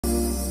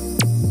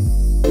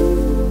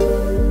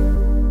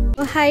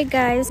Hi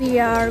guys, we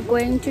are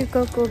going to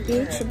Coco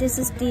Beach. This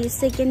is the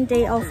second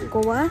day of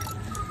Goa.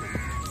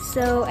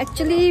 So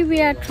actually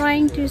we are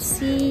trying to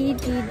see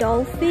the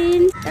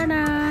dolphin.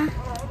 Ta-da!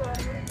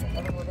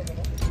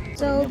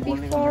 So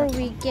before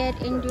we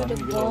get into the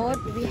boat,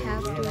 we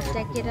have to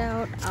take it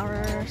out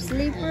our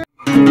slipper.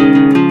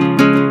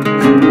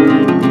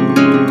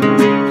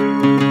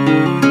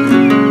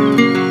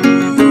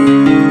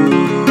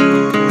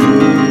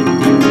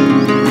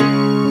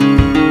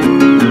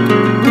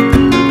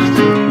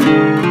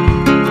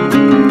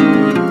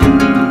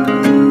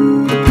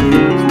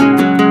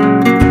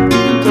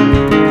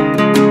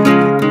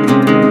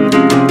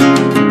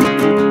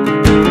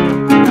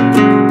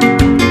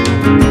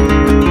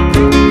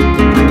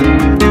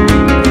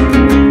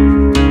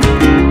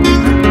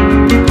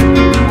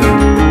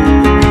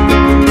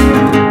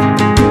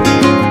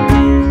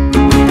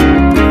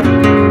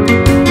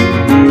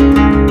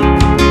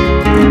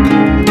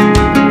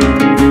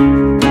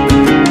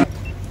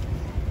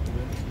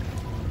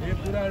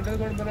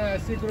 Underground बना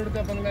 80 करोड़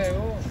का बंगला है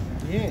वो।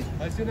 ये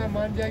हसीना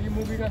मान जाएगी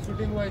movie का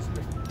shooting हुआ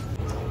इसमें।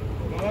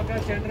 गोवा का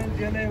सेंट्रल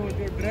जेल है वो,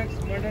 जो ड्रग्स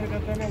मर्डर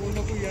करता है ना, वो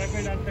लोग को यहाँ पे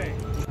डालता है।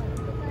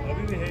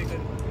 अभी भी है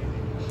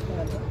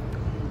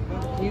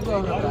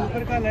और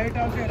ऊपर का लाइट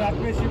हाउस है, रात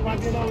में शिप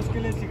आती है ना, उसके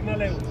लिए सिग्नल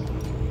है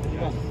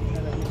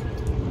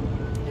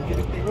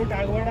वो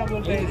टागवाड़ा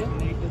बोलते हैं।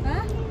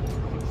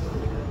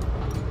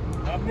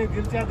 आपने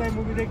दिल चाहता है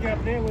मूवी देख के,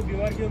 आपने वो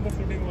दीवार के ऊपर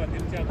शूटिंग हुआ,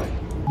 दिल चाहता है।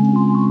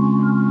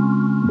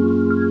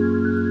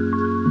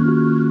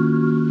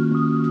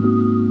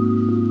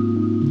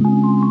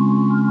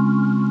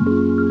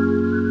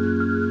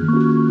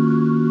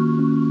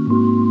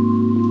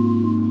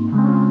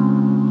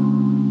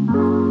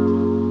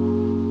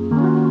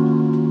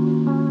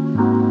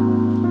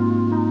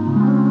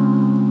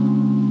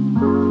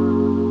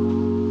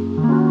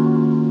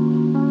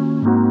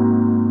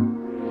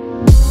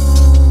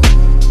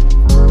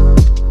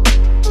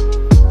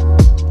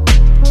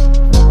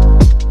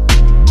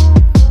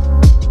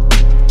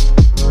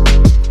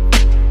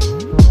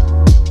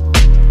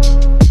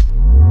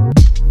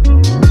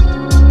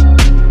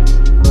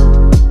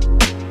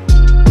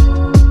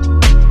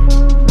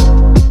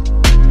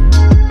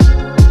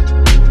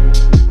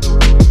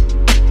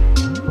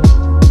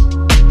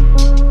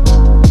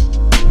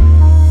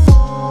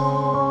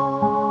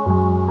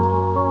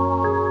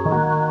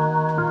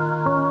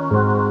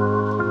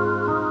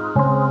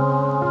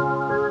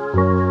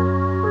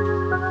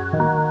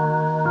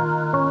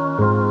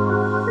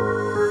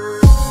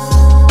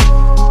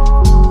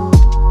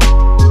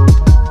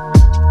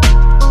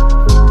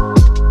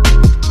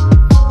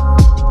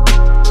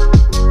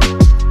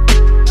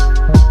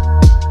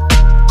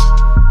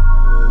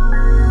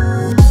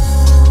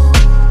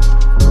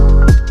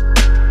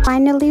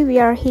 Finally, we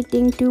are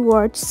heading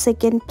towards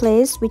second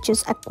place, which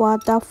is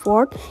Aquata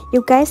Fort.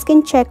 You guys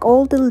can check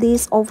all the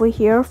lists over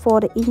here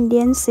for the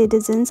Indian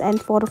citizens and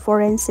for the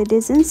foreign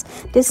citizens.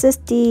 This is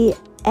the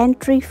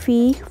entry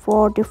fee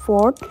for the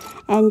fort,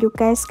 and you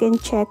guys can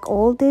check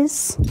all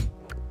this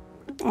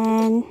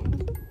and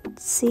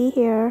see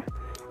here.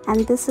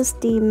 And this is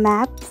the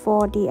map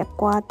for the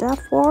Aquata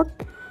Fort,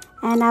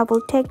 and I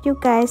will take you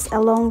guys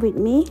along with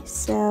me,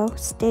 so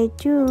stay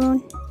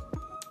tuned.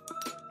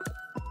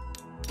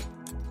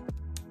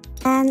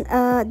 And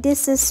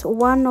this is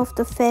one of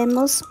the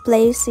famous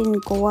place in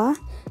Goa,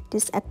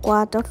 this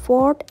Aquata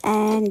Fort,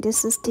 and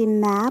this is the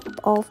map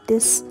of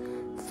this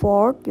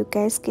fort. You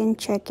guys can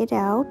check it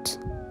out.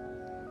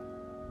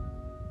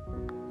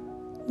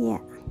 Yeah,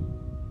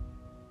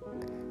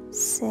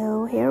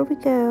 so here we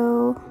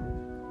go.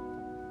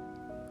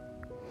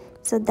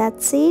 So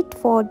that's it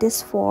for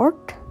this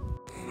fort,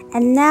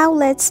 and now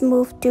let's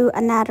move to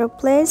another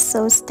place,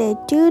 so stay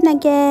tuned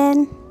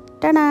again.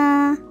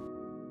 Ta-da!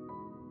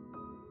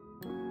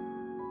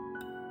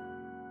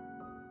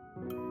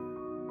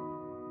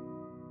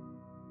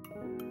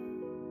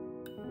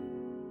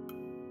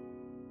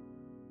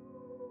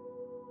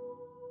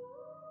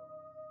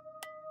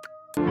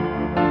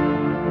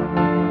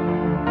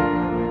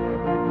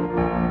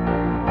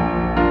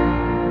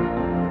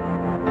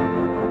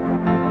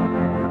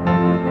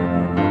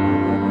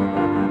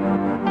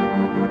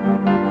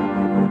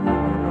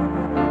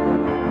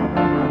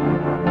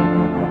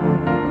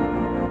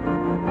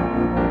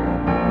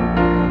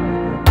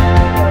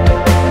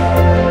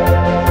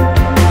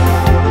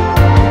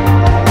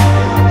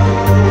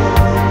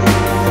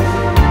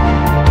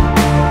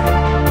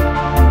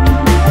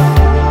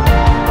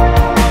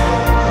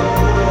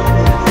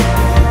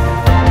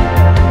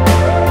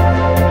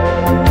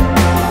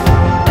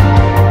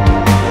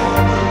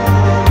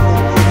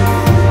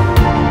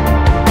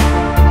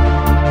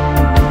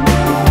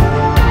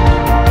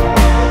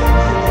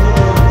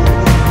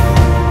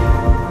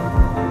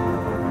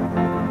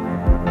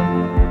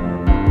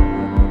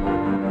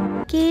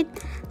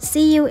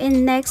 See you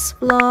in next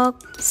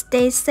vlog.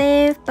 Stay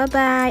safe. Bye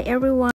bye everyone.